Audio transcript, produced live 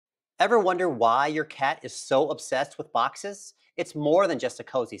Ever wonder why your cat is so obsessed with boxes? It's more than just a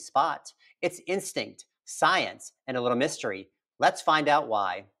cozy spot. It's instinct, science, and a little mystery. Let's find out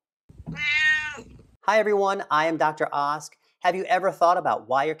why. Hi everyone, I am Dr. Osk. Have you ever thought about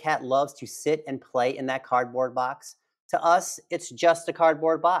why your cat loves to sit and play in that cardboard box? To us, it's just a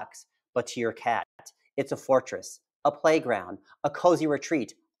cardboard box, but to your cat, it's a fortress, a playground, a cozy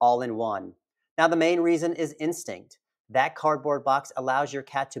retreat, all in one. Now, the main reason is instinct. That cardboard box allows your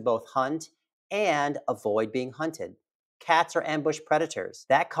cat to both hunt and avoid being hunted. Cats are ambush predators.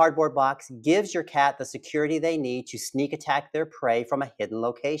 That cardboard box gives your cat the security they need to sneak attack their prey from a hidden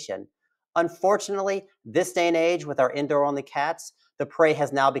location. Unfortunately, this day and age with our indoor-only cats, the prey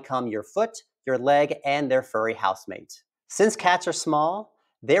has now become your foot, your leg, and their furry housemate. Since cats are small,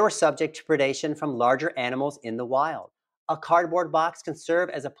 they were subject to predation from larger animals in the wild. A cardboard box can serve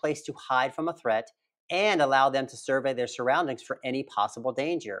as a place to hide from a threat and allow them to survey their surroundings for any possible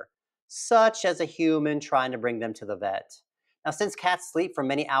danger, such as a human trying to bring them to the vet. Now, since cats sleep for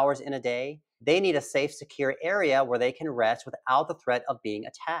many hours in a day, they need a safe, secure area where they can rest without the threat of being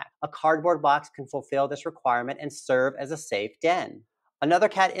attacked. A cardboard box can fulfill this requirement and serve as a safe den. Another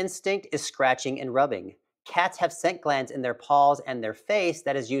cat instinct is scratching and rubbing. Cats have scent glands in their paws and their face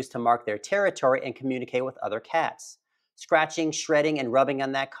that is used to mark their territory and communicate with other cats. Scratching, shredding, and rubbing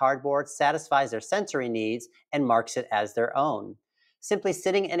on that cardboard satisfies their sensory needs and marks it as their own. Simply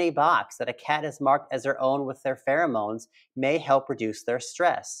sitting in a box that a cat has marked as their own with their pheromones may help reduce their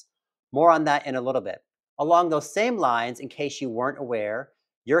stress. More on that in a little bit. Along those same lines, in case you weren't aware,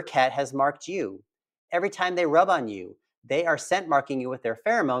 your cat has marked you. Every time they rub on you, they are scent marking you with their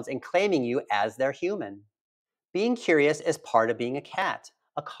pheromones and claiming you as their human. Being curious is part of being a cat.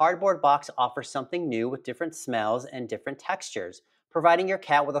 A cardboard box offers something new with different smells and different textures, providing your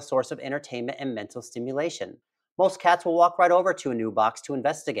cat with a source of entertainment and mental stimulation. Most cats will walk right over to a new box to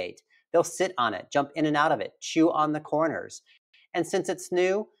investigate. They'll sit on it, jump in and out of it, chew on the corners. And since it's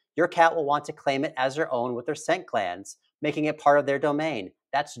new, your cat will want to claim it as their own with their scent glands, making it part of their domain.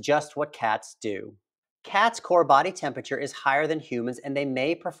 That's just what cats do. Cats' core body temperature is higher than humans and they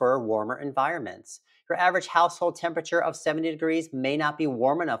may prefer warmer environments. Your average household temperature of 70 degrees may not be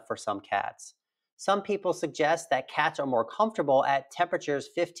warm enough for some cats. Some people suggest that cats are more comfortable at temperatures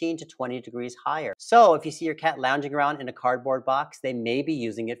 15 to 20 degrees higher. So if you see your cat lounging around in a cardboard box, they may be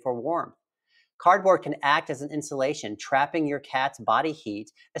using it for warmth. Cardboard can act as an insulation, trapping your cat's body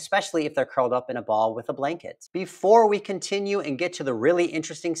heat, especially if they're curled up in a ball with a blanket. Before we continue and get to the really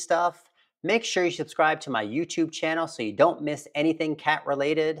interesting stuff, make sure you subscribe to my YouTube channel so you don't miss anything cat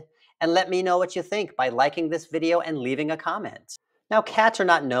related. And let me know what you think by liking this video and leaving a comment. Now, cats are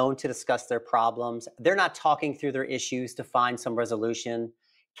not known to discuss their problems. They're not talking through their issues to find some resolution.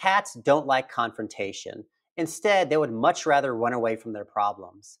 Cats don't like confrontation. Instead, they would much rather run away from their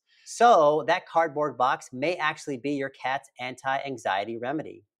problems. So that cardboard box may actually be your cat's anti-anxiety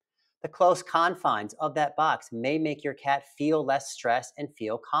remedy. The close confines of that box may make your cat feel less stressed and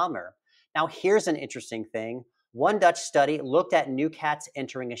feel calmer. Now, here's an interesting thing. One Dutch study looked at new cats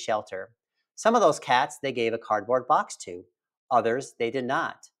entering a shelter. Some of those cats they gave a cardboard box to. Others they did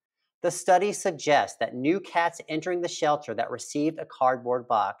not. The study suggests that new cats entering the shelter that received a cardboard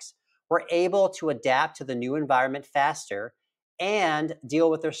box were able to adapt to the new environment faster and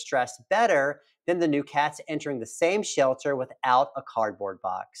deal with their stress better than the new cats entering the same shelter without a cardboard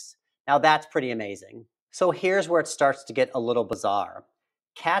box. Now that's pretty amazing. So here's where it starts to get a little bizarre.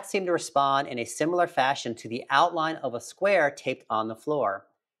 Cats seem to respond in a similar fashion to the outline of a square taped on the floor.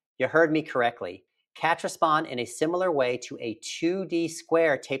 You heard me correctly. Cats respond in a similar way to a 2D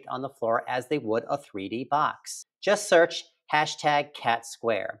square taped on the floor as they would a 3D box. Just search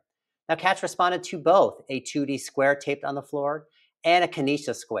 #CatSquare. Now, cats responded to both a 2D square taped on the floor and a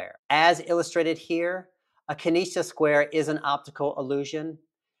Kanizsa square. As illustrated here, a Kanizsa square is an optical illusion.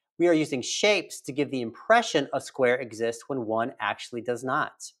 We are using shapes to give the impression a square exists when one actually does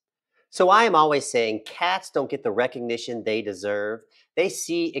not. So I am always saying cats don't get the recognition they deserve. They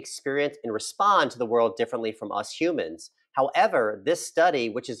see, experience, and respond to the world differently from us humans. However, this study,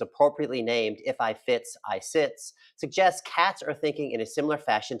 which is appropriately named If I Fits, I Sits, suggests cats are thinking in a similar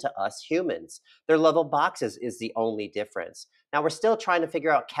fashion to us humans. Their love of boxes is the only difference. Now, we're still trying to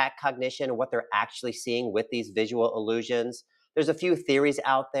figure out cat cognition and what they're actually seeing with these visual illusions. There's a few theories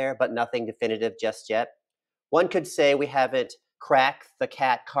out there, but nothing definitive just yet. One could say we haven't cracked the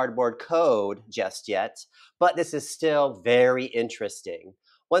cat cardboard code just yet, but this is still very interesting.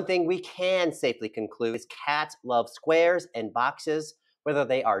 One thing we can safely conclude is cats love squares and boxes, whether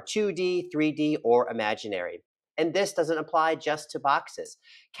they are 2D, 3D, or imaginary. And this doesn't apply just to boxes.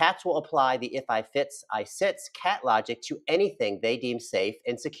 Cats will apply the if I fits, I sits cat logic to anything they deem safe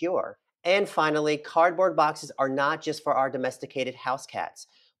and secure. And finally, cardboard boxes are not just for our domesticated house cats.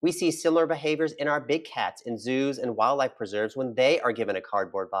 We see similar behaviors in our big cats in zoos and wildlife preserves when they are given a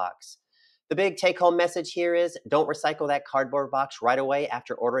cardboard box. The big take home message here is don't recycle that cardboard box right away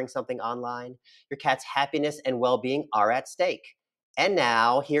after ordering something online. Your cat's happiness and well being are at stake. And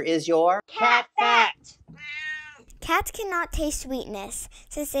now, here is your Cat fact! Cats cannot taste sweetness.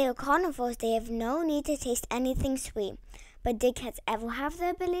 Since they are carnivores, they have no need to taste anything sweet. But did cats ever have the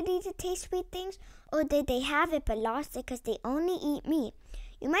ability to taste sweet things? Or did they have it but lost it because they only eat meat?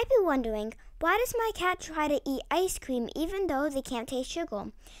 You might be wondering, why does my cat try to eat ice cream even though they can't taste sugar?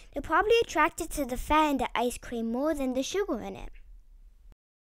 They're probably attracted to the fat in the ice cream more than the sugar in it.